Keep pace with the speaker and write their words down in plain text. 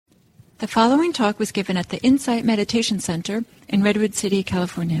The following talk was given at the Insight Meditation Center in Redwood City,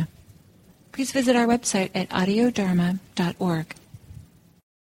 California. Please visit our website at audiodharma.org.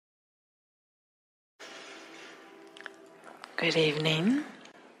 Good evening.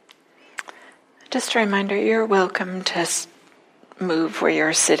 Just a reminder, you're welcome to move where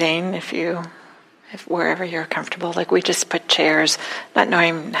you're sitting if wherever you're comfortable. Like we just put chairs, not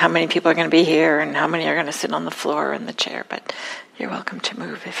knowing how many people are going to be here and how many are going to sit on the floor or in the chair, but you're welcome to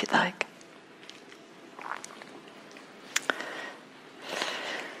move if you'd like.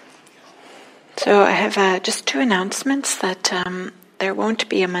 So I have just two announcements that there won't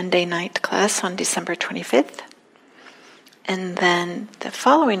be a Monday night class on December 25th. And then the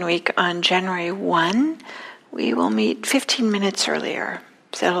following week on January 1, we will meet 15 minutes earlier.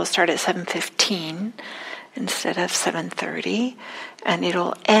 So it'll start at 7:15 instead of 7:30. And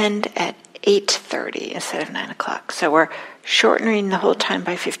it'll end at 8:30 instead of 9 o'clock. So we're shortening the whole time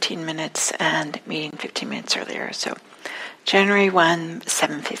by 15 minutes and meeting 15 minutes earlier. So January 1,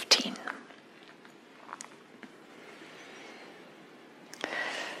 7:15.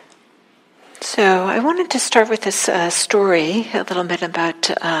 So I wanted to start with this story, a little bit about,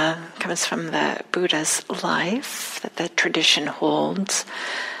 comes from the Buddha's life, that the tradition holds,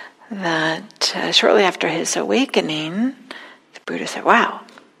 that shortly after his awakening, the Buddha said, wow,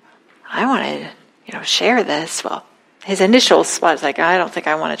 I want to, share this. Well, his initial was like, I don't think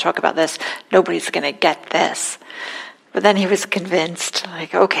I want to talk about this. Nobody's going to get this. But then he was convinced,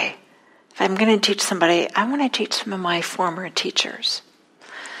 like, okay, if I'm going to teach somebody, I want to teach some of my former teachers.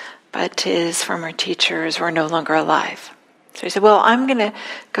 But his former teachers were no longer alive. So he said, well, I'm going to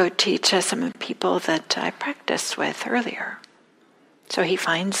go teach some of the people that I practiced with earlier. So he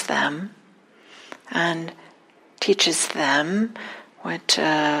finds them and teaches them what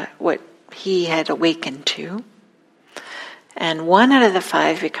he had awakened to. And one out of the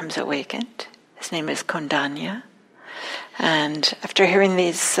five becomes awakened. His name is Kondanya. And after hearing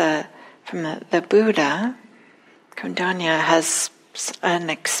these from the Buddha, Kondanya has an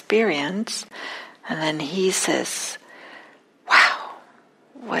experience, and then he says, wow,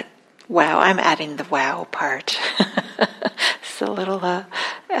 I'm adding the wow part. It's a little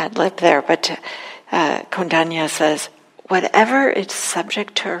ad-lib there, but Kondanya says, whatever is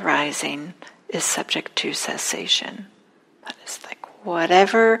subject to arising is subject to cessation. That is like,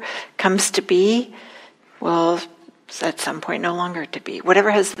 whatever comes to be will at some point no longer to be.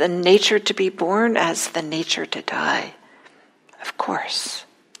 Whatever has the nature to be born has the nature to die. Of course.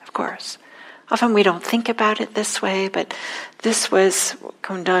 Often we don't think about it this way, but this was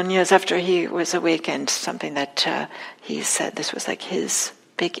Kondanya's, after he was awakened, something that he said this was like his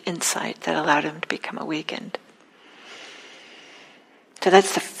big insight that allowed him to become awakened. So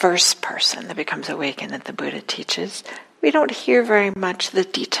that's the first person that becomes awakened that the Buddha teaches. We don't hear very much the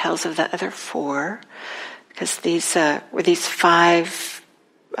details of the other four, because these were these five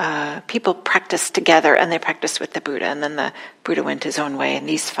people practiced together, and they practiced with the Buddha, and then the Buddha went his own way, and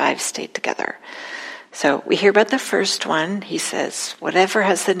these five stayed together. So we hear about the first one. He says, whatever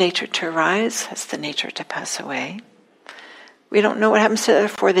has the nature to arise has the nature to pass away. We don't know what happens to the other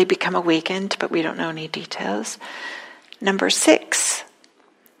four. They become awakened, but we don't know any details. Number 6,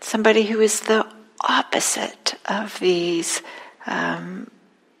 somebody who is the opposite of these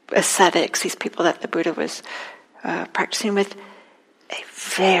ascetics, these people that the Buddha was practicing with, a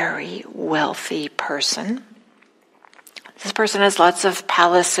very wealthy person. This person has lots of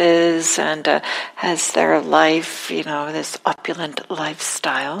palaces and has their life, this opulent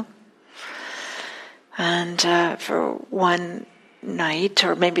lifestyle. And for one night,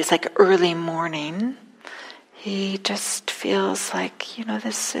 or maybe it's like early morning, he just feels like,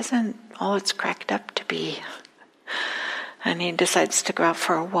 this isn't all it's cracked up to be. And he decides to go out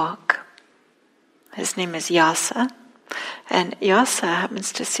for a walk. His name is Yasa. And Yasa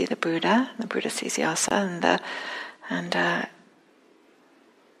happens to see the Buddha. The Buddha sees Yasa, and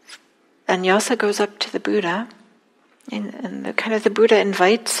Yasa goes up to the Buddha, and the Buddha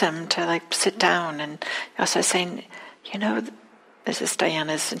invites him to sit down. And Yasa is saying, this is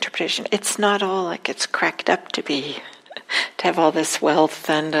Diana's interpretation. It's not all like it's cracked up to be, to have all this wealth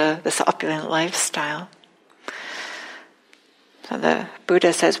and this opulent lifestyle. So the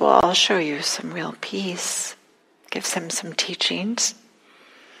Buddha says, well, I'll show you some real peace. Gives him some teachings.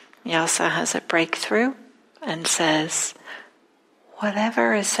 Yasa has a breakthrough and says,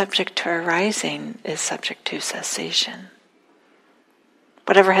 whatever is subject to arising is subject to cessation.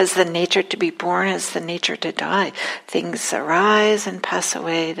 Whatever has the nature to be born has the nature to die. Things arise and pass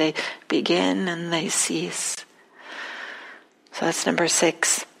away. They begin and they cease. So that's number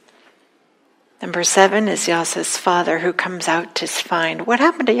 6. Number 7 is Yasa's father, who comes out to find what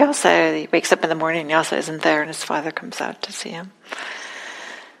happened to Yasa. He wakes up in the morning and Yasa isn't there, and his father comes out to see him.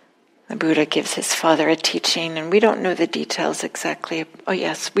 The Buddha gives his father a teaching, and we don't know the details exactly. Oh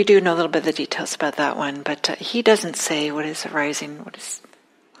yes, we do know a little bit of the details about that one, but he doesn't say what is arising,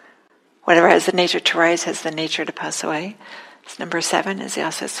 whatever has the nature to rise has the nature to pass away. So number 7 is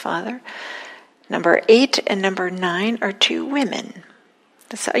Yasa's father. Number 8 and number 9 are 2 women.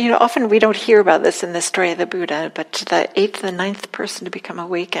 So, often we don't hear about this in the story of the Buddha, but the 8th and 9th person to become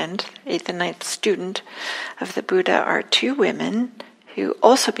awakened, 8th and 9th student of the Buddha, are 2 women who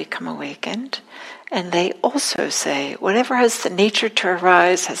also become awakened, and they also say, whatever has the nature to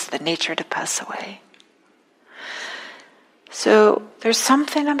arise has the nature to pass away. So there's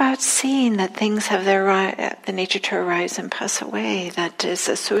something about seeing that things have the nature to arise and pass away that is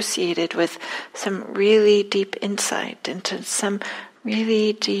associated with some really deep insight into some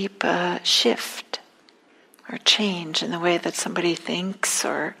really deep shift or change in the way that somebody thinks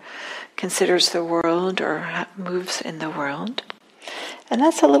or considers the world or moves in the world. And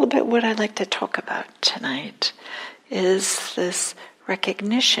that's a little bit what I'd like to talk about tonight, is this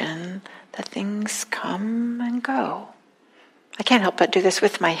recognition that things come and go. I can't help but do this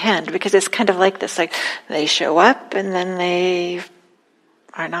with my hand, because it's kind of like this, like they show up and then they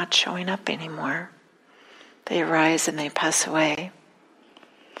are not showing up anymore. They arise and they pass away.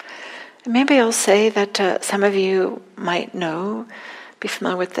 And maybe I'll say that some of you might be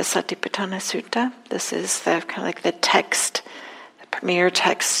familiar with the Satipatthana Sutta. This is kind of like the text, the premier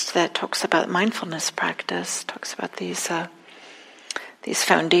text that talks about mindfulness practice, talks about these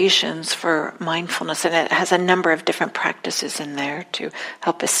foundations for mindfulness, and it has a number of different practices in there to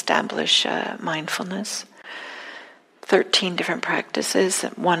help establish mindfulness. 13 different practices.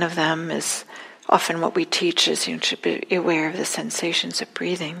 One of them is often what we teach is you should be aware of the sensations of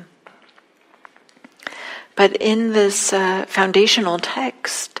breathing. But in this foundational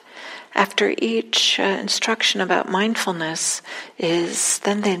text, after each instruction about mindfulness is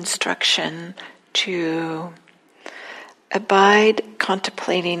then the instruction to abide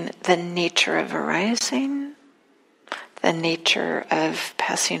contemplating the nature of arising, the nature of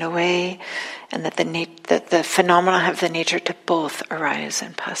passing away, and that the phenomena have the nature to both arise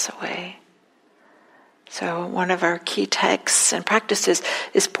and pass away. So one of our key texts and practices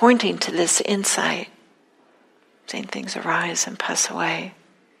is pointing to this insight, saying things arise and pass away.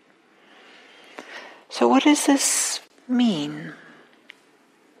 So what does this mean?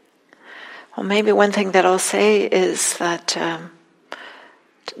 Well, maybe one thing that I'll say is that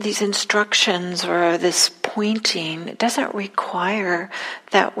these instructions or this pointing doesn't require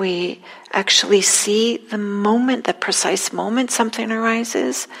that we actually see the moment, the precise moment something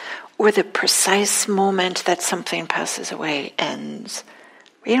arises, or the precise moment that something passes away, ends.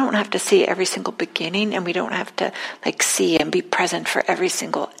 We don't have to see every single beginning, and we don't have to see and be present for every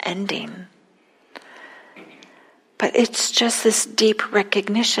single ending. But it's just this deep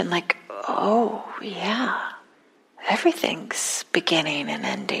recognition, oh, yeah, everything's beginning and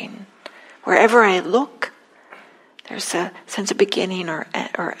ending. Wherever I look, there's a sense of beginning or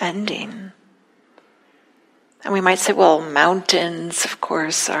ending. And we might say, well, mountains, of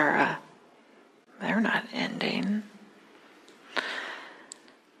course, they're not ending.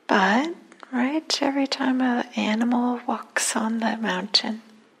 But, right, every time an animal walks on the mountain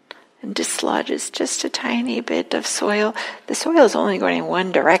and dislodges just a tiny bit of soil, the soil is only going in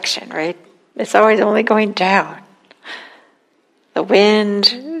one direction, right? It's always only going down. The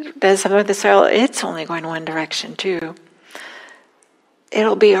wind does something with the soil, it's only going one direction too.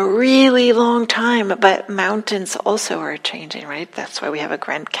 It'll be a really long time, but mountains also are changing, right? That's why we have a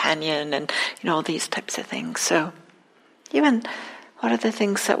Grand Canyon and all these types of things. So even a lot of the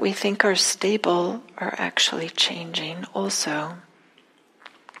things that we think are stable are actually changing also.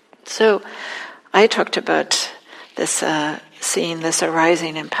 So I talked about this, seeing this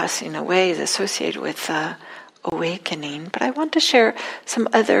arising and passing away is associated with awakening, but I want to share some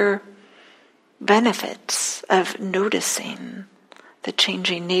other benefits of noticing the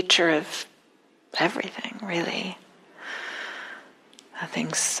changing nature of everything, really.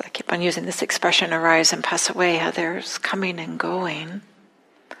 Things, I keep on using this expression, arise and pass away, how there's coming and going.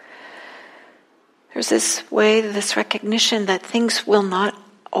 There's this way, this recognition that things will not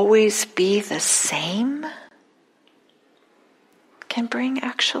always be the same can bring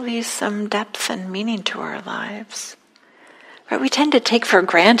actually some depth and meaning to our lives. Right? We tend to take for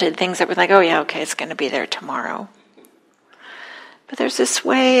granted things that we're like, oh yeah, okay, it's going to be there tomorrow. But there's this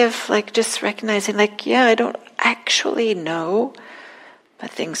way of just recognizing, yeah, I don't actually know that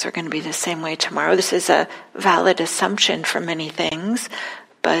things are going to be the same way tomorrow. This is a valid assumption for many things,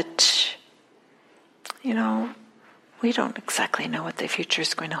 but we don't exactly know what the future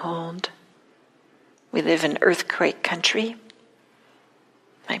is going to hold. We live in earthquake country.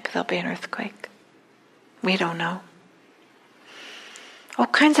 Maybe there'll be an earthquake. We don't know. All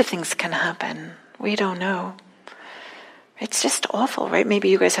kinds of things can happen. We don't know. It's just awful, right? Maybe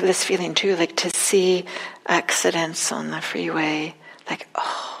you guys have this feeling too, like to see accidents on the freeway. Like,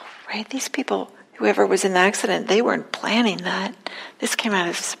 oh, right, these people, whoever was in the accident, they weren't planning that. This came out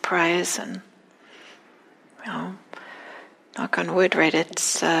of surprise, and, knock on wood, right,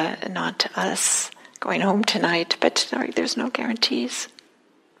 it's not us going home tonight, but there's no guarantees.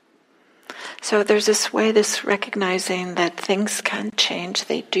 So there's this recognizing that things can change,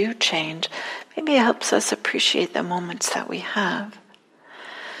 they do change. Maybe it helps us appreciate the moments that we have.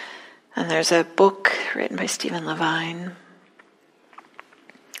 And there's a book written by Stephen Levine.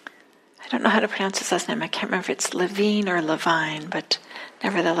 I don't know how to pronounce his last name. I can't remember if it's Levine or Levine, but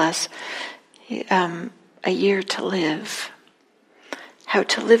nevertheless, A Year to Live. How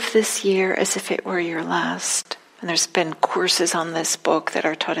to live this year as if it were your last. And there's been courses on this book that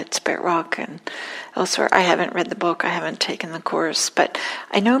are taught at Spirit Rock and elsewhere. I haven't read the book, I haven't taken the course, but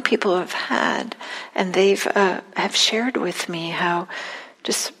I know people have had, and they've have shared with me how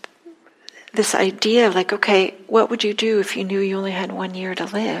just this idea of like, okay, what would you do if you knew you only had 1 year to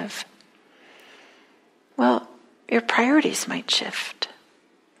live? Well, your priorities might shift.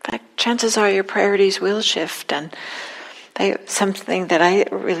 In fact, chances are your priorities will shift, and something that I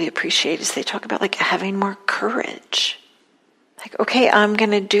really appreciate is they talk about like having more courage. Like, okay, I'm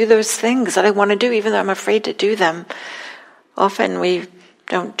going to do those things that I want to do, even though I'm afraid to do them. Often we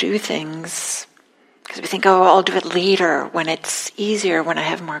don't do things because we think, oh, I'll do it later when it's easier, when I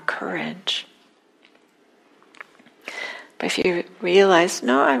have more courage. But if you realize,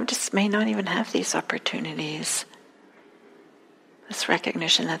 no, I just may not even have these opportunities. This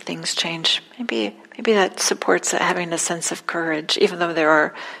recognition that things change, maybe that supports having a sense of courage, even though there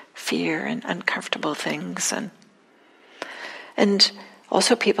are fear and uncomfortable things. And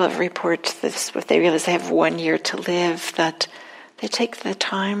also people have reported this, if they realize they have 1 year to live, that they take the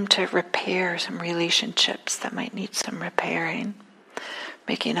time to repair some relationships that might need some repairing,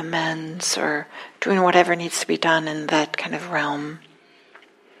 making amends or doing whatever needs to be done in that kind of realm.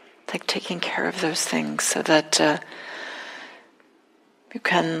 It's like taking care of those things so that you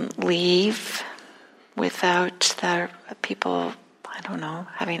can leave without the people,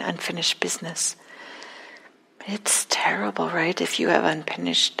 having unfinished business. It's terrible, right? If you have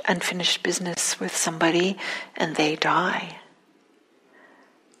unfinished business with somebody and they die,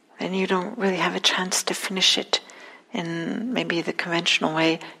 then you don't really have a chance to finish it in maybe the conventional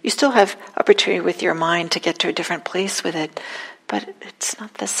way. You still have opportunity with your mind to get to a different place with it, but it's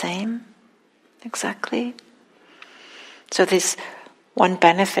not the same exactly. So this one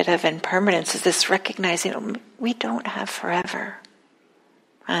benefit of impermanence is this recognizing we don't have forever.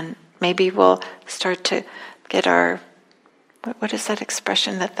 And maybe we'll start to get what is that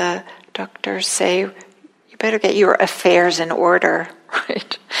expression that the doctors say? You better get your affairs in order,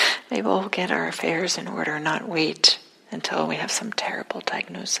 right? Maybe we'll get our affairs in order, not wait until we have some terrible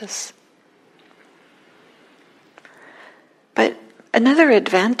diagnosis. But another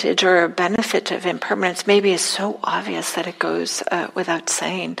advantage or a benefit of impermanence, maybe is so obvious that it goes without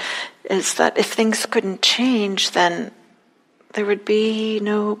saying, is that if things couldn't change, then there would be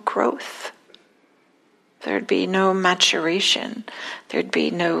no growth. There would be no maturation. There would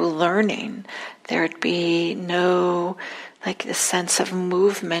be no learning. There would be no a sense of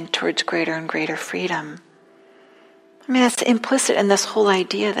movement towards greater and greater freedom. I mean, that's implicit in this whole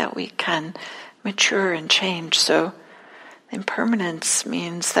idea that we can mature and change. So impermanence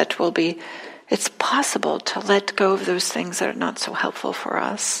means that it's possible to let go of those things that are not so helpful for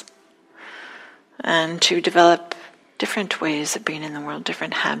us and to develop different ways of being in the world,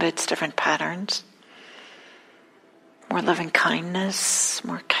 different habits, different patterns, more loving kindness,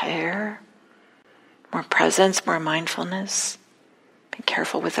 more care, more presence, more mindfulness, being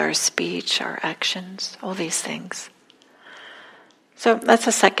careful with our speech, our actions, all these things. So that's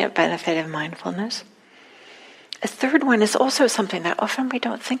a second benefit of mindfulness. A third one is also something that often we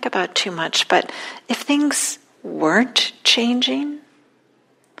don't think about too much, but if things weren't changing,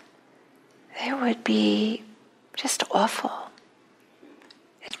 they would be just awful.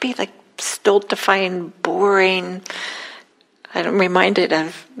 It'd be like stultifying, boring. I'm reminded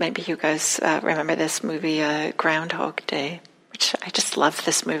of, maybe you guys remember this movie, Groundhog Day, which I just love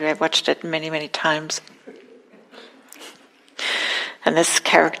this movie. I've watched it many, many times. And this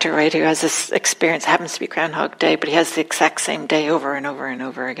character, right, who has this experience, happens to be Groundhog Day, but he has the exact same day over and over and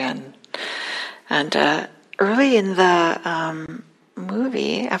over again. And early in the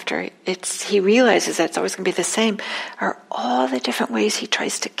movie, after he realizes that it's always going to be the same, are all the different ways he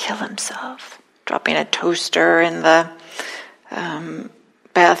tries to kill himself. Dropping a toaster in the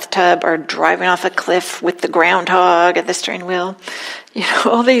bathtub, or driving off a cliff with the groundhog at the steering wheel.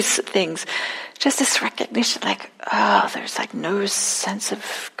 All these things. Just this recognition, there's no sense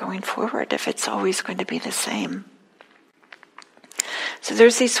of going forward if it's always going to be the same. So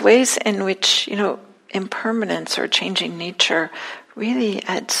there's these ways in which, impermanence or changing nature really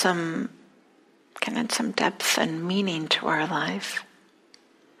can add some depth and meaning to our life.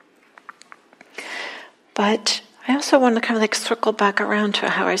 But I also want to kind of circle back around to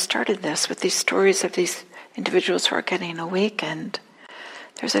how I started this with these stories of these individuals who are getting awakened.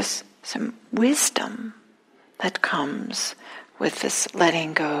 There's some wisdom that comes with this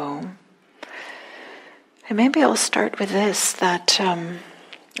letting go. And maybe I'll start with this, this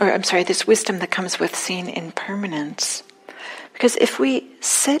wisdom that comes with seeing impermanence. Because if we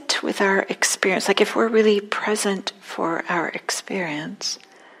sit with our experience, if we're really present for our experience,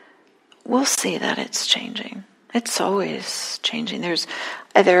 we'll see that it's changing. It's always changing. There's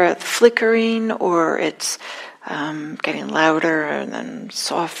either a flickering, or it's getting louder and then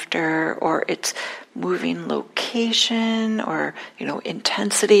softer, or it's moving location, or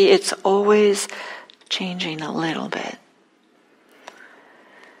intensity. It's always changing a little bit.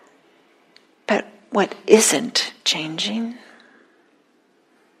 But what isn't changing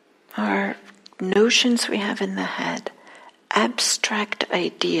are notions we have in the head, abstract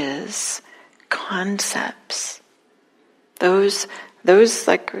ideas, concepts. Those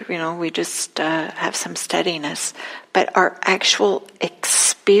we just have some steadiness. But our actual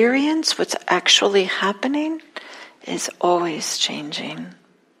experience, what's actually happening, is always changing.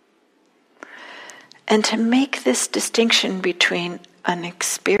 And to make this distinction between an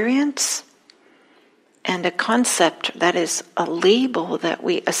experience and a concept, that is a label that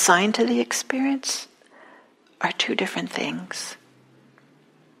we assign to the experience, are two different things.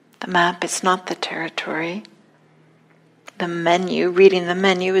 The map is not the territory. The menu, reading the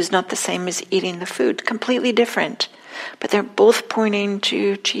menu, is not the same as eating the food. Completely different. But they're both pointing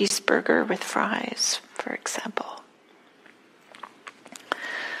to cheeseburger with fries, for example.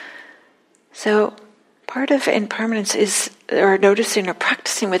 So part of impermanence or noticing or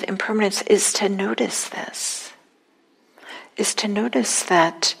practicing with impermanence, is to notice this. Is to notice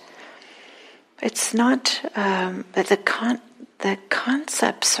that it's not that the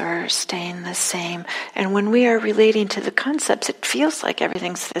concepts are staying the same. And when we are relating to the concepts, it feels like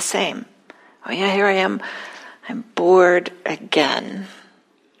everything's the same. Oh yeah, here I am. I'm bored again.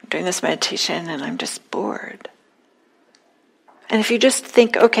 I'm doing this meditation and I'm just bored. And if you just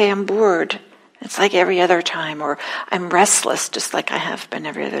think, okay, I'm bored, it's like every other time, or I'm restless just like I have been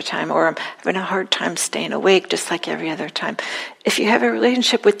every other time, or I'm having a hard time staying awake just like every other time. If you have a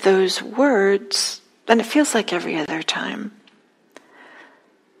relationship with those words, then it feels like every other time.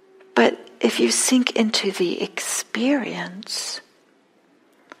 But if you sink into the experience,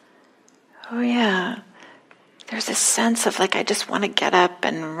 oh yeah, there's a sense of I just want to get up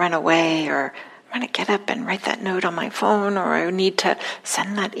and run away, or I want to get up and write that note on my phone, or I need to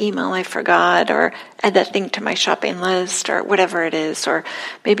send that email I forgot, or add that thing to my shopping list, or whatever it is. Or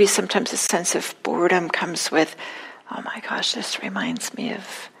maybe sometimes a sense of boredom comes with, oh my gosh, this reminds me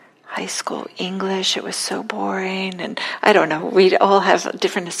of high school English. It was so boring. And I don't know, we all have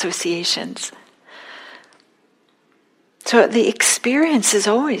different associations. So the experience is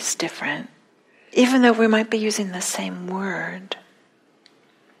always different, even though we might be using the same word.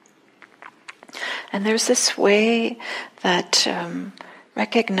 And there's this way that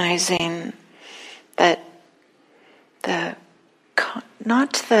recognizing that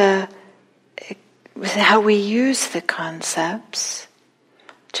how we use the concepts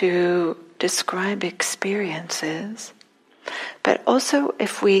to describe experiences, but also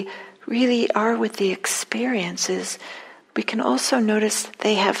if we really are with the experiences, we can also notice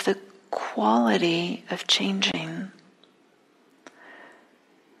they have the quality of changing.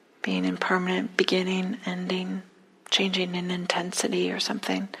 Being impermanent, beginning, ending, changing in intensity or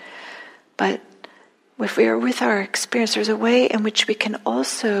something. But if we are with our experience, there's a way in which we can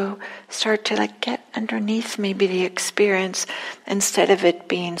also start to get underneath maybe the experience, instead of it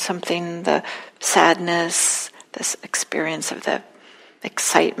being something, the sadness, this experience of the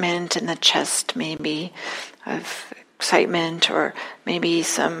excitement in the chest maybe, of excitement, or maybe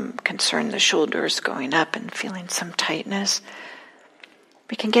some concern, the shoulders going up and feeling some tightness.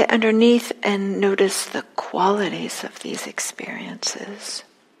 We can get underneath and notice the qualities of these experiences.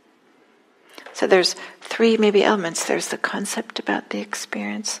 So there's three maybe elements. There's the concept about the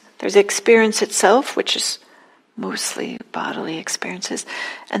experience. There's the experience itself, which is mostly bodily experiences.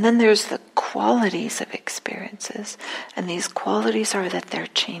 And then there's the qualities of experiences. And these qualities are that they're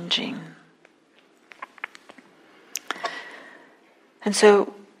changing. And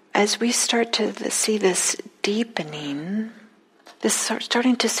so as we start to see this deepening,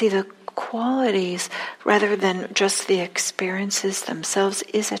 starting to see the qualities rather than just the experiences themselves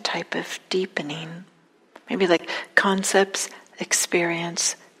is a type of deepening. Maybe like concepts,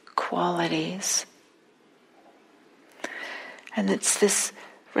 experience, qualities. And it's this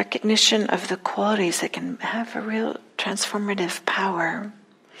recognition of the qualities that can have a real transformative power.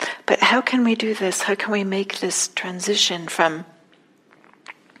 But how can we do this? How can we make this transition from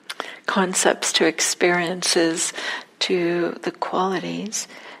concepts to experiences to the qualities?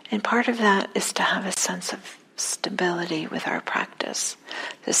 And part of that is to have a sense of stability with our practice,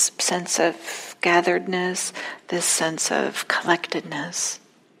 this sense of gatheredness, this sense of collectedness.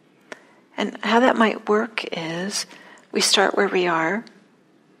 And how that might work is we start where we are.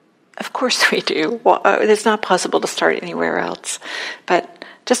 Of course we do. Well, it's not possible to start anywhere else. But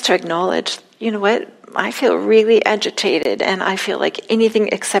just to acknowledge, you know what, I feel really agitated and I feel like anything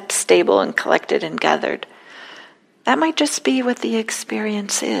except stable and collected and gathered. That might just be what the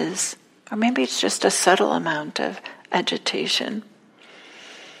experience is. Or maybe it's just a subtle amount of agitation.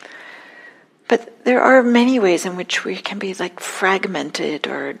 But there are many ways in which we can be like fragmented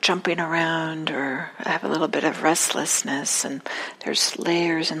or jumping around or have a little bit of restlessness. And there's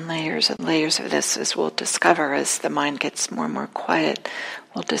layers and layers and layers of this, as we'll discover as the mind gets more and more quiet.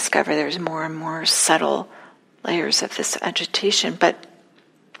 We'll discover there's more and more subtle layers of this agitation. But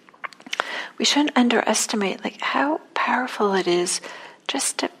we shouldn't underestimate like how powerful it is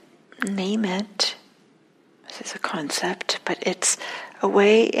just to name it. This is a concept, but it's a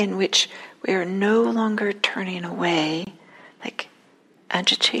way in which we are no longer turning away. Like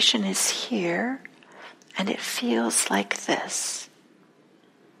agitation is here and it feels like this.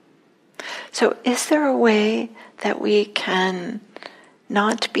 So is there a way that we can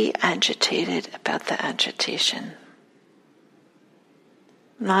not be agitated about the agitation?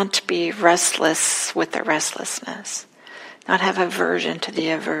 Not be restless with the restlessness? Not have aversion to the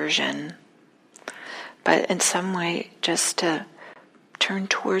aversion? But in some way just to turn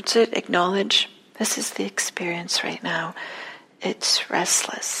towards it, acknowledge this is the experience right now. It's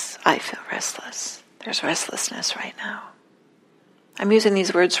restless. I feel restless. There's restlessness right now. I'm using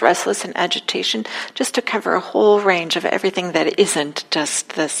these words restless and agitation just to cover a whole range of everything that isn't just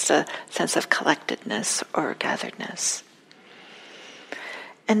this sense of collectedness or gatheredness.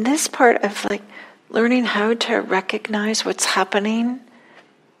 And this part of like learning how to recognize what's happening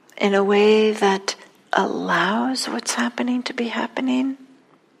in a way that allows what's happening to be happening,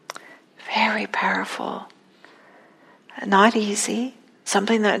 very powerful. Not easy,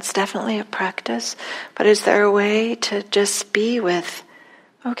 something that's definitely a practice, but is there a way to just be with,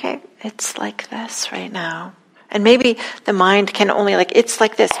 okay, it's like this right now. And maybe the mind can only like, it's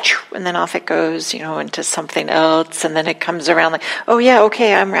like this, and then off it goes, into something else, and then it comes around like, oh yeah,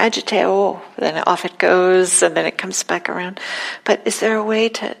 okay, I'm agitated, then off it goes, and then it comes back around. But is there a way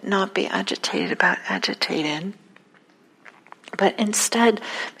to not be agitated about agitated? But instead,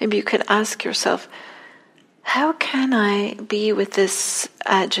 maybe you could ask yourself, how can I be with this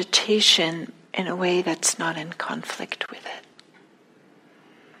agitation in a way that's not in conflict with it?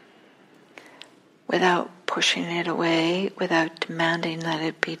 Without pushing it away, without demanding that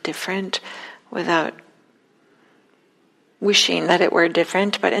it be different, without wishing that it were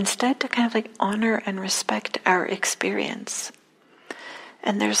different, but instead to kind of like honor and respect our experience.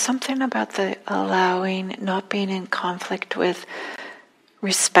 And there's something about the allowing, not being in conflict with,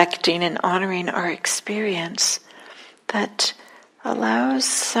 respecting and honoring our experience that allows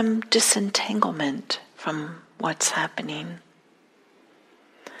some disentanglement from what's happening.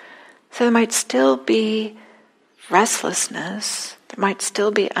 So there might still be restlessness, there might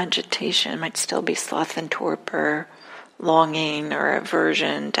still be agitation, might still be sloth and torpor, longing or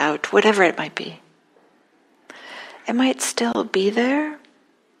aversion, doubt, whatever it might be. It might still be there,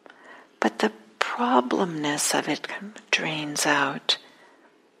 but the problemness of it kind of drains out.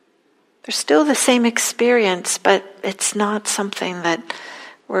 There's still the same experience, but it's not something that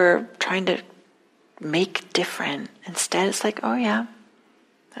we're trying to make different. Instead, it's like, oh yeah,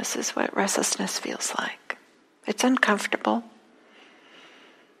 this is what restlessness feels like. It's uncomfortable.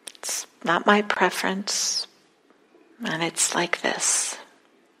 It's not my preference. And it's like this.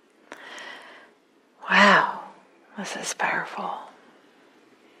 Wow, this is powerful.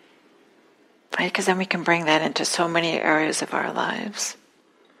 Right? Because then we can bring that into so many areas of our lives.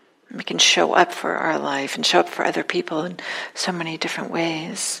 We can show up for our life and show up for other people in so many different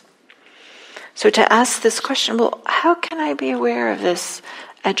ways. So to ask this question, well, how can I be aware of this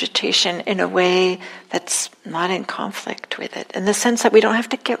agitation in a way that's not in conflict with it? In the sense that we don't have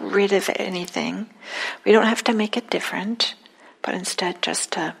to get rid of anything. We don't have to make it different, but instead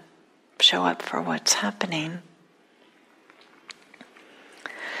just to show up for what's happening.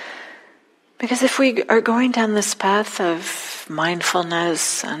 Because if we are going down this path of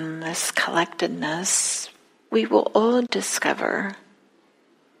mindfulness and this collectedness, we will all discover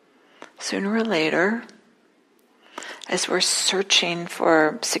sooner or later, as we're searching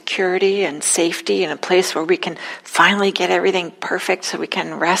for security and safety in a place where we can finally get everything perfect so we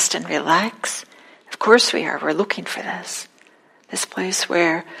can rest and relax. Of course we are. We're looking for this place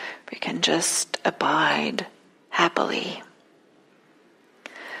where we can just abide happily.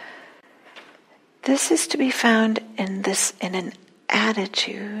 This is to be found in an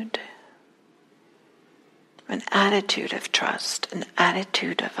attitude of trust, an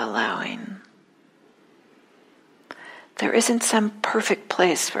attitude of allowing. There isn't some perfect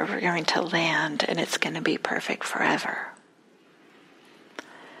place where we're going to land and it's going to be perfect forever.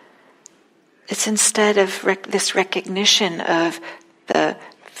 It's instead of this recognition of the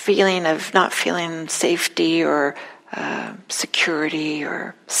feeling of not feeling safety or security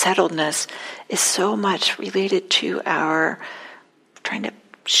or settledness is so much related to our trying to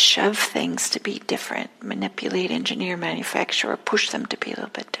shove things to be different, manipulate, engineer, manufacture, or push them to be a little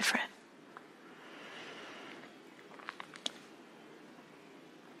bit different.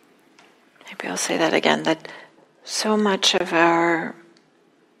 Maybe I'll say that again, that so much of our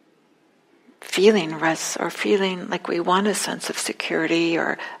feeling rests or feeling like we want a sense of security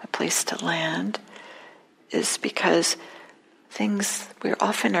or a place to land is because things we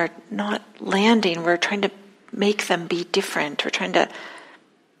often are not landing. We're trying to make them be different. We're trying to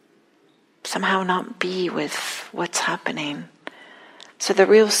somehow not be with what's happening. So the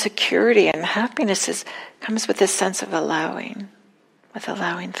real security and happiness comes with this sense of allowing, with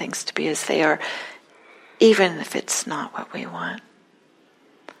allowing things to be as they are, even if it's not what we want.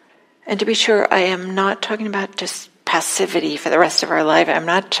 And to be sure, I am not talking about just passivity for the rest of our life. I'm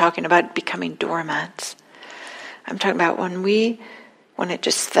not talking about becoming doormats. I'm talking about when it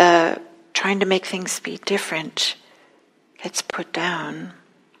just trying to make things be different gets put down,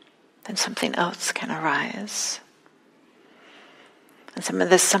 then something else can arise. And some of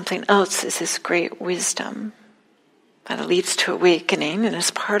this something else is this great wisdom that leads to awakening, and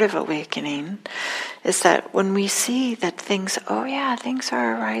as part of awakening is that when we see that things are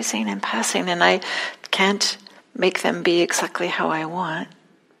arising and passing, and I can't make them be exactly how I want,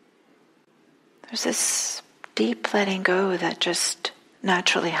 there's this deep letting go that just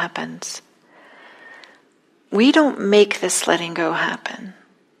naturally happens. We don't make this letting go happen.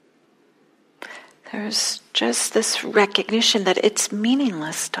 There's just this recognition that it's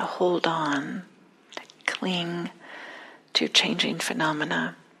meaningless to hold on, to cling to changing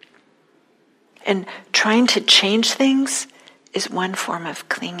phenomena. And trying to change things is one form of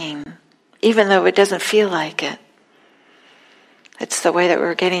clinging, even though it doesn't feel like it. It's the way that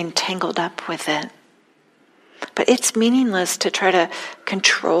we're getting tangled up with it. But it's meaningless to try to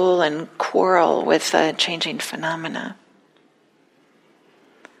control and quarrel with changing phenomena.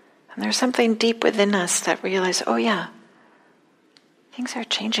 And there's something deep within us that realizes, things are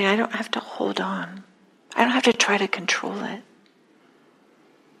changing. I don't have to hold on. I don't have to try to control it.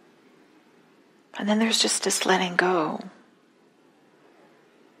 And then there's just this letting go.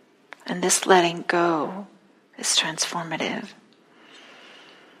 And this letting go is transformative.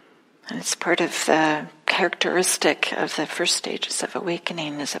 And it's part of the characteristic of the first stages of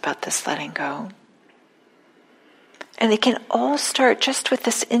awakening is about this letting go. And it can all start just with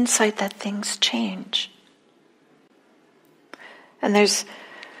this insight that things change. And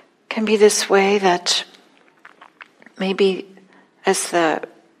can be this way that maybe as the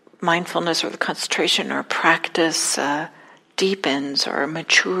mindfulness or the concentration or practice deepens or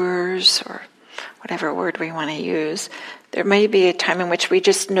matures or whatever word we want to use, there may be a time in which we're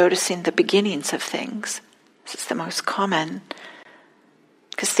just noticing the beginnings of things. This is the most common.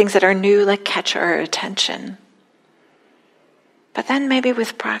 Because things that are new catch our attention. But then maybe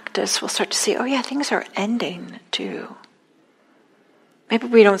with practice we'll start to see, things are ending too. Maybe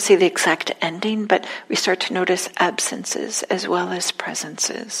we don't see the exact ending, but we start to notice absences as well as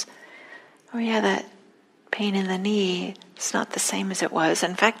presences. That pain in the knee is not the same as it was.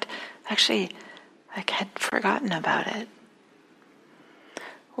 In fact, actually, I had forgotten about it.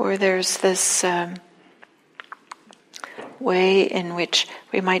 Or there's this way in which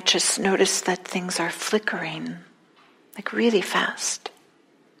we might just notice that things are flickering, really fast.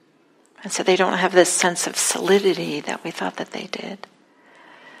 And so they don't have this sense of solidity that we thought that they did.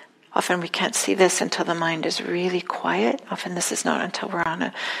 Often we can't see this until the mind is really quiet. Often this is not until we're on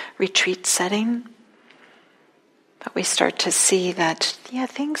a retreat setting. But we start to see that,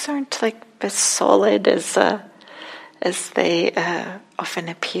 things aren't like as solid as they often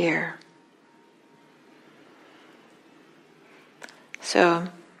appear. So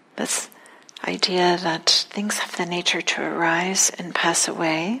this idea that things have the nature to arise and pass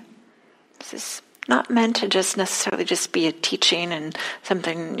away, this is not meant to just necessarily just be a teaching and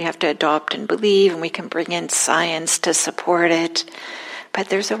something you have to adopt and believe, and we can bring in science to support it. But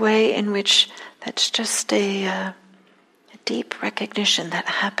there's a way in which that's just a deep recognition that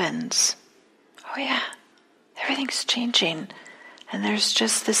happens. Oh yeah, everything's changing. And there's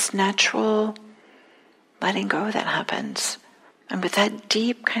just this natural letting go that happens. And with that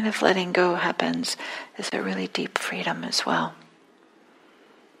deep kind of letting go happens, is a really deep freedom as well.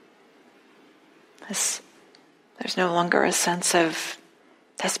 There's no longer a sense of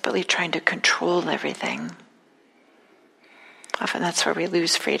desperately trying to control everything. Often that's where we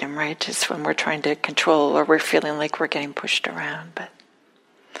lose freedom, right? Is when we're trying to control or we're feeling like we're getting pushed around. But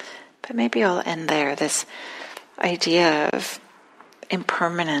maybe I'll end there, this idea of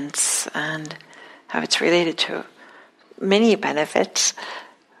impermanence and how it's related to many benefits,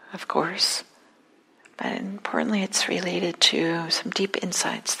 of course. But importantly, it's related to some deep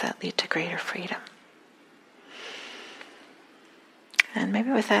insights that lead to greater freedom. And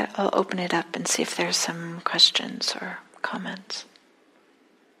maybe with that, I'll open it up and see if there's some questions or comments.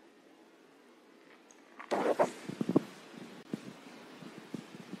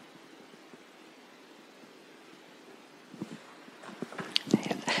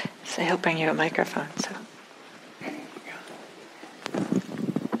 So he'll bring you a microphone. So.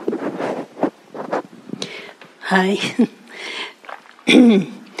 Hi.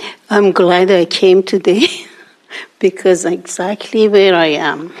 I'm glad I came today because exactly where I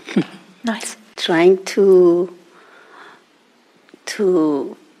am. Nice. Trying to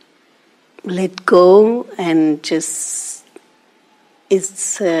let go and just,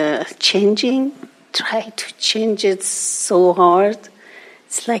 it's changing. Try to change it so hard.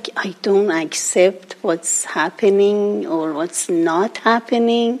 It's like I don't accept what's happening or what's not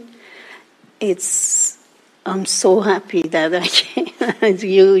happening. I'm so happy that I can.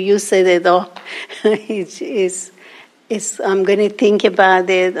 You said it all. I'm going to think about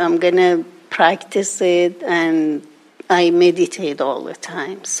it. I'm going to practice it, and I meditate all the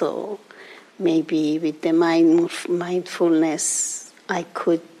time. So maybe with the mindfulness, I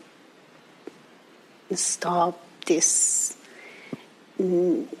could stop this.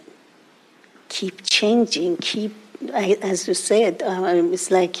 Keep changing. As you said, it's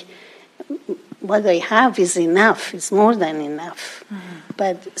like what I have is enough. It's more than enough. Mm-hmm.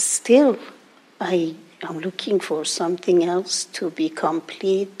 But still, I'm looking for something else to be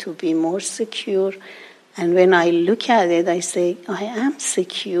complete, to be more secure. And when I look at it, I say, I am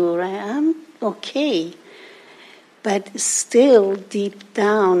secure, I am okay. But still, deep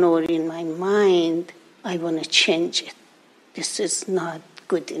down or in my mind, I want to change it. This is not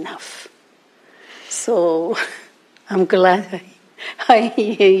good enough. So I'm glad I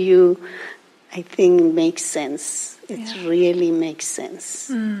hear you. I think it makes sense. It really makes sense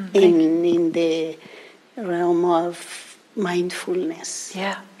in the realm of mindfulness.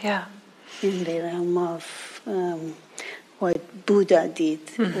 Yeah. In the realm of what Buddha did,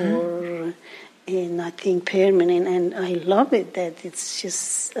 or nothing permanent. And I love it that it's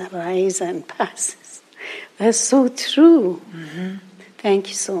just arise and passes. That's so true. Mm-hmm. Thank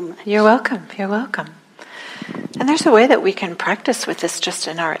you so much. You're welcome. And there's a way that we can practice with this just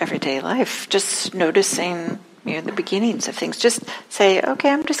in our everyday life, just noticing the beginnings of things. Just say, okay,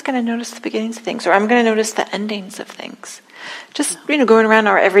 I'm just going to notice the beginnings of things, or I'm going to notice the endings of things. Just, going around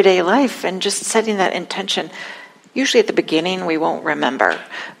our everyday life and just setting that intention. Usually at the beginning we won't remember.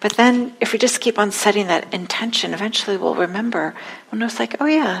 But then if we just keep on setting that intention, eventually we'll remember. We'll notice like, oh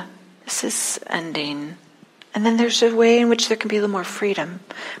yeah, this is ending. And then there's a way in which there can be a little more freedom.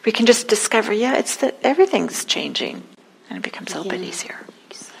 We can just discover, it's that everything's changing. And it becomes a little bit easier.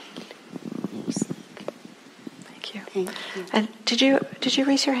 Exactly. Thank you. Thank you. And did you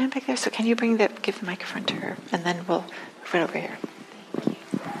raise your hand back there? So can you give the microphone to her? And then we'll move it over here.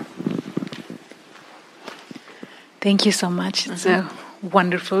 Thank you so much. It's a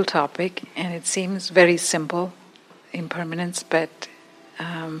wonderful topic, and it seems very simple, impermanence, but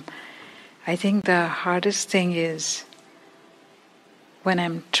I think the hardest thing is when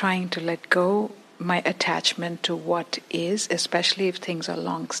I'm trying to let go my attachment to what is, especially if things are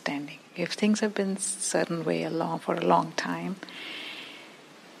long-standing. If things have been a certain way for a long time,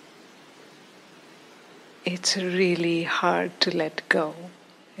 it's really hard to let go.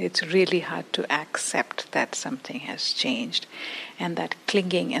 It's really hard to accept that something has changed. And that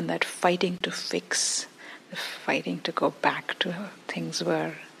clinging and that fighting to fix, the fighting to go back to how things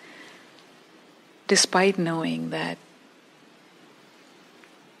were, despite knowing that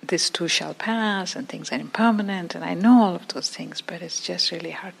this too shall pass and things are impermanent, and I know all of those things, but it's just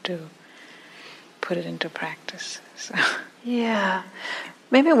really hard to put it into practice. So. Yeah.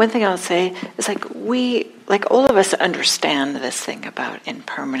 Maybe one thing I'll say is all of us understand this thing about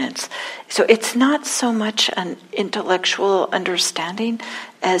impermanence. So it's not so much an intellectual understanding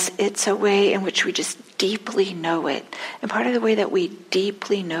as it's a way in which we just deeply know it. And part of the way that we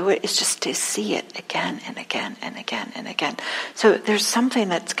deeply know it is just to see it again and again and again and again. So there's something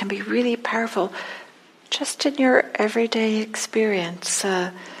that can be really powerful just in your everyday experience.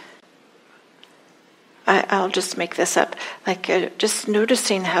 I'll just make this up, just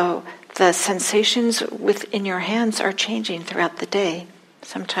noticing how the sensations within your hands are changing throughout the day.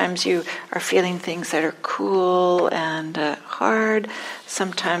 Sometimes you are feeling things that are cool and hard.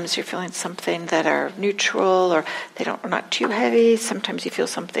 Sometimes you're feeling something that are neutral, or are not too heavy. Sometimes you feel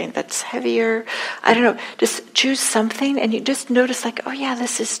something that's heavier. I don't know, just choose something and you just notice oh yeah,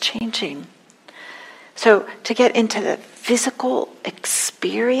 this is changing. So to get into the physical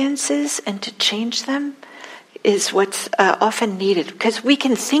experiences and to change them is what's often needed, because we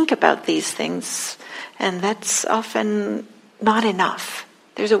can think about these things and that's often not enough.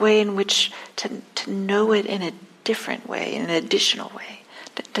 There's a way in which to know it in a different way, in an additional way.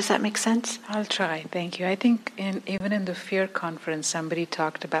 Does that make sense? I'll try, thank you. I think even in the fear conference somebody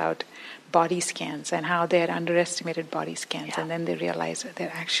talked about body scans and how they had underestimated body scans, and then they realized that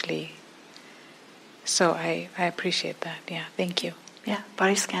they're actually... So I appreciate that. Yeah, thank you. Yeah,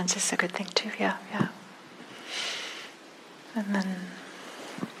 body scans is a good thing too. Yeah. And then,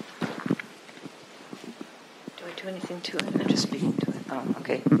 do I do anything to it? I'm just speaking to it. Oh,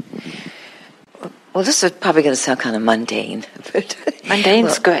 okay. Well, this is probably going to sound kind of mundane, but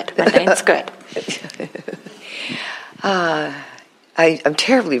mundane's good. Mundane's good. I'm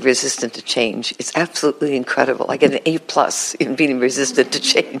terribly resistant to change. It's absolutely incredible. I get an A+ in being resistant to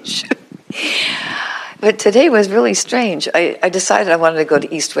change. But today was really strange. I decided I wanted to go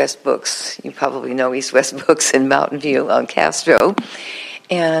to East West Books. You probably know East West Books in Mountain View on Castro.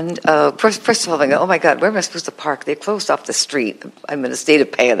 And first of all, I go, oh my God, where am I supposed to park? They closed off the street. I'm in a state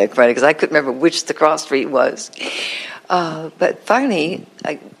of panic, right? Because I couldn't remember which the cross street was. But finally,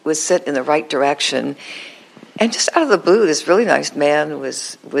 I was set in the right direction. And just out of the blue, this really nice man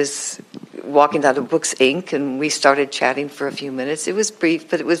was walking out of Books Inc., and we started chatting for a few minutes. It was brief,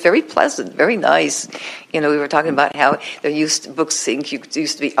 but it was very pleasant, very nice. We were talking about how Books Inc.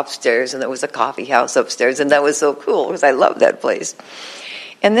 used to be upstairs, and there was a coffee house upstairs, and that was so cool because I loved that place.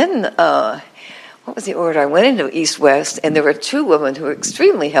 And then, what was the order? I went into East West, and there were two women who were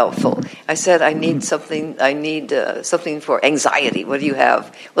extremely helpful. I said, I need something for anxiety. What do you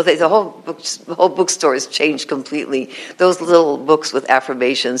have? Well, the whole bookstore has changed completely. Those little books with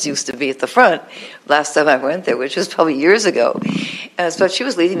affirmations used to be at the front last time I went there, which was probably years ago. So she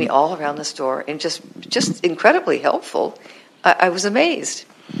was leading me all around the store and just incredibly helpful. I was amazed.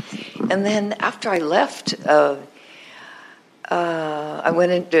 And then after I left, I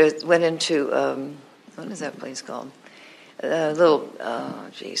went into what is that place called?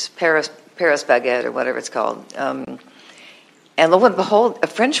 Paris Baguette or whatever it's called. And lo and behold, a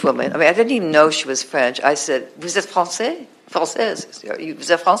French woman. I mean, I didn't even know she was French. I said, "Vous êtes français? Française? Vous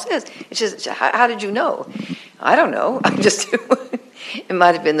êtes française?" And she said, "How did you know?" I don't know. I just it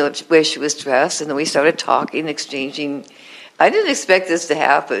might have been the way she was dressed, and then we started talking, exchanging. I didn't expect this to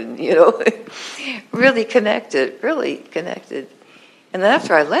happen, really connected. And then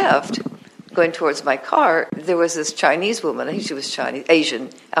after I left, going towards my car, there was this Chinese woman, I think she was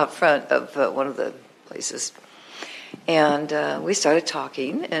Asian, out front of one of the places. And we started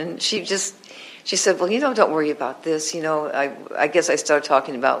talking, and she said, well, don't worry about this. I guess I started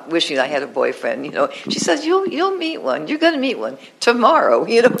talking about wishing I had a boyfriend, She says, you'll meet one. You're going to meet one tomorrow,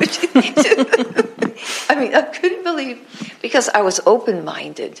 I mean, I couldn't believe, because I was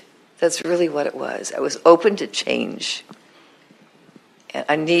open-minded. That's really what it was. I was open to change. And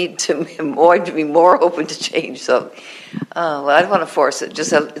I need to be more open to change. So, I don't want to force it.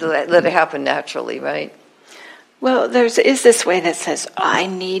 Just let it happen naturally, right? Well, there is this way that says, I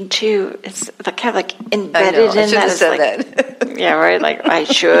need to. It's kind of like embedded in that. I should have said that. Yeah, right, like I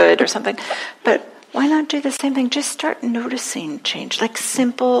should or something. But why not do the same thing? Just start noticing change, like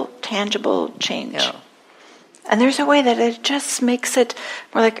simple, tangible change. Yeah. And there's a way that it just makes it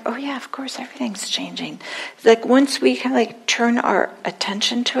more like, oh yeah, of course, everything's changing. Like once we kind of like turn our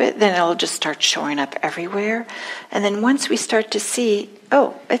attention to it, then it'll just start showing up everywhere. And then once we start to see,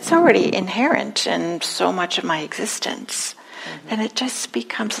 oh, it's already inherent in so much of my existence, then it just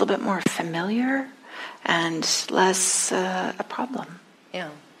becomes a little bit more familiar and less a problem. Yeah,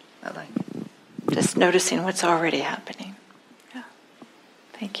 I like it. Just noticing what's already happening. Yeah.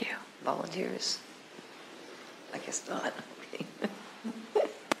 Thank you. Volunteers? I guess not.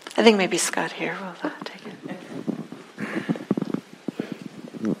 I think maybe Scott here will take it.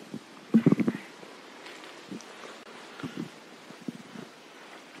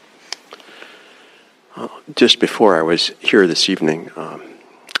 Just before I was here this evening,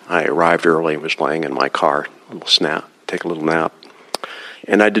 I arrived early and was laying in my car, take a little nap.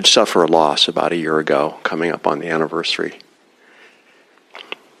 And I did suffer a loss about a year ago, coming up on the anniversary.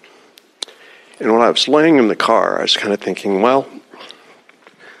 And when I was laying in the car, I was kind of thinking, well,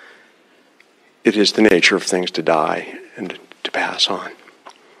 it is the nature of things to die and to pass on.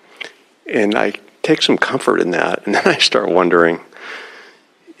 And I take some comfort in that, and then I start wondering,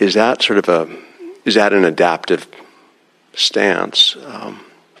 is that an adaptive stance?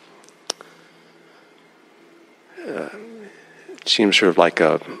 It seems sort of like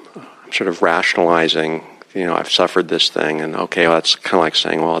I'm sort of rationalizing, I've suffered this thing, and okay, well, that's kind of like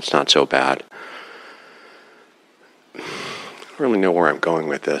saying, well, it's not so bad. I don't really know where I'm going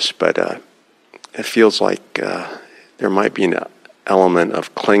with this, but it feels like there might be an element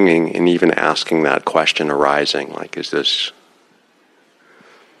of clinging and even asking that question arising, like, is this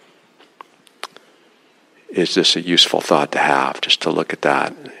a useful thought to have, just to look at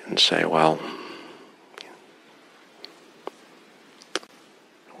that and say, well,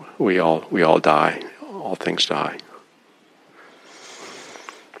 we all die, all things die.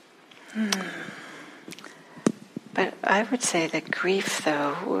 But I would say that grief,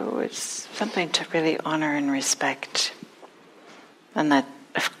 though, was something to really honor and respect. And that,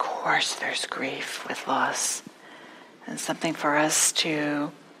 of course, there's grief with loss. And something for us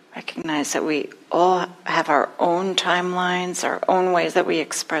to recognize that we all have our own timelines, our own ways that we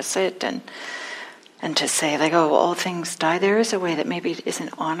express it, and to say, like, oh, all things die. There is a way that maybe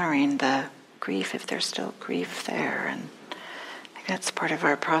isn't honoring the grief if there's still grief there. And I think that's part of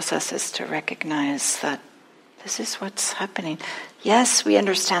our process, is to recognize that this is what's happening. Yes, we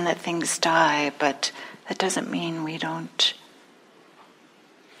understand that things die, but that doesn't mean we don't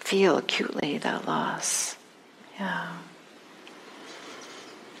feel acutely that loss. Yeah.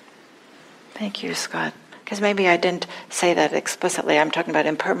 Thank you, Scott. Because maybe I didn't say that explicitly. I'm talking about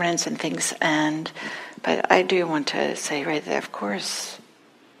impermanence and things, but I do want to say right there, of course,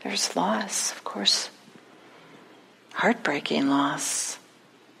 there's loss, of course. Heartbreaking loss.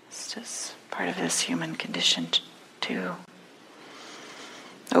 It's just part of this human condition too.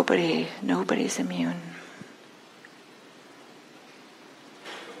 Nobody's immune.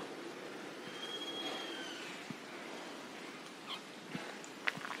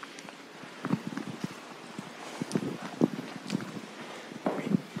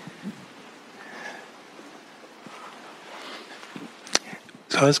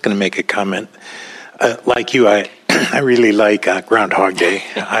 So I was going to make a comment. Like you, I really like Groundhog Day.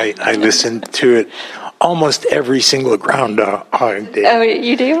 I listen to it almost every single Groundhog Day. Oh,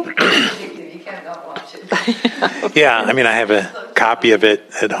 you do? You can't not watch it. Yeah, I mean, I have a copy of it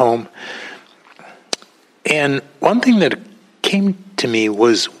at home. And one thing that came to me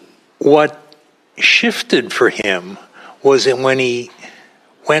was what shifted for him was that when he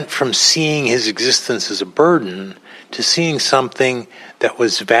went from seeing his existence as a burden to seeing something that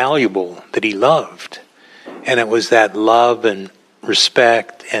was valuable, that he loved. And it was that love and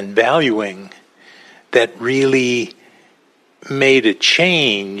respect and valuing that really made a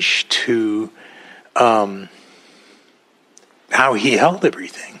change to how he held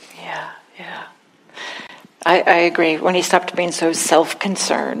everything. Yeah. I agree. When he stopped being so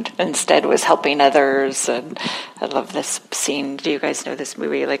self-concerned, instead was helping others. And I love this scene. Do you guys know this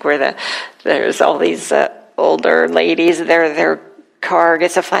movie? Like where there's all these older ladies, their car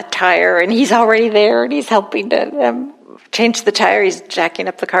gets a flat tire, and he's already there, and he's helping to change the tire. He's jacking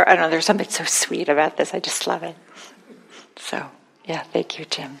up the car. I don't know. There's something so sweet about this. I just love it. So, yeah. Thank you,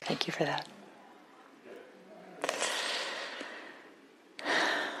 Jim. Thank you for that.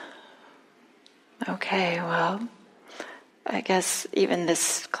 Okay, well, I guess even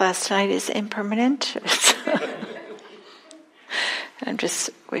this class tonight is impermanent. I'm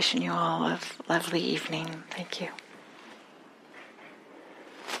just wishing you all a lovely evening. Thank you.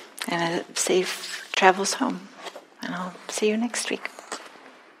 And safe travels home. And I'll see you next week.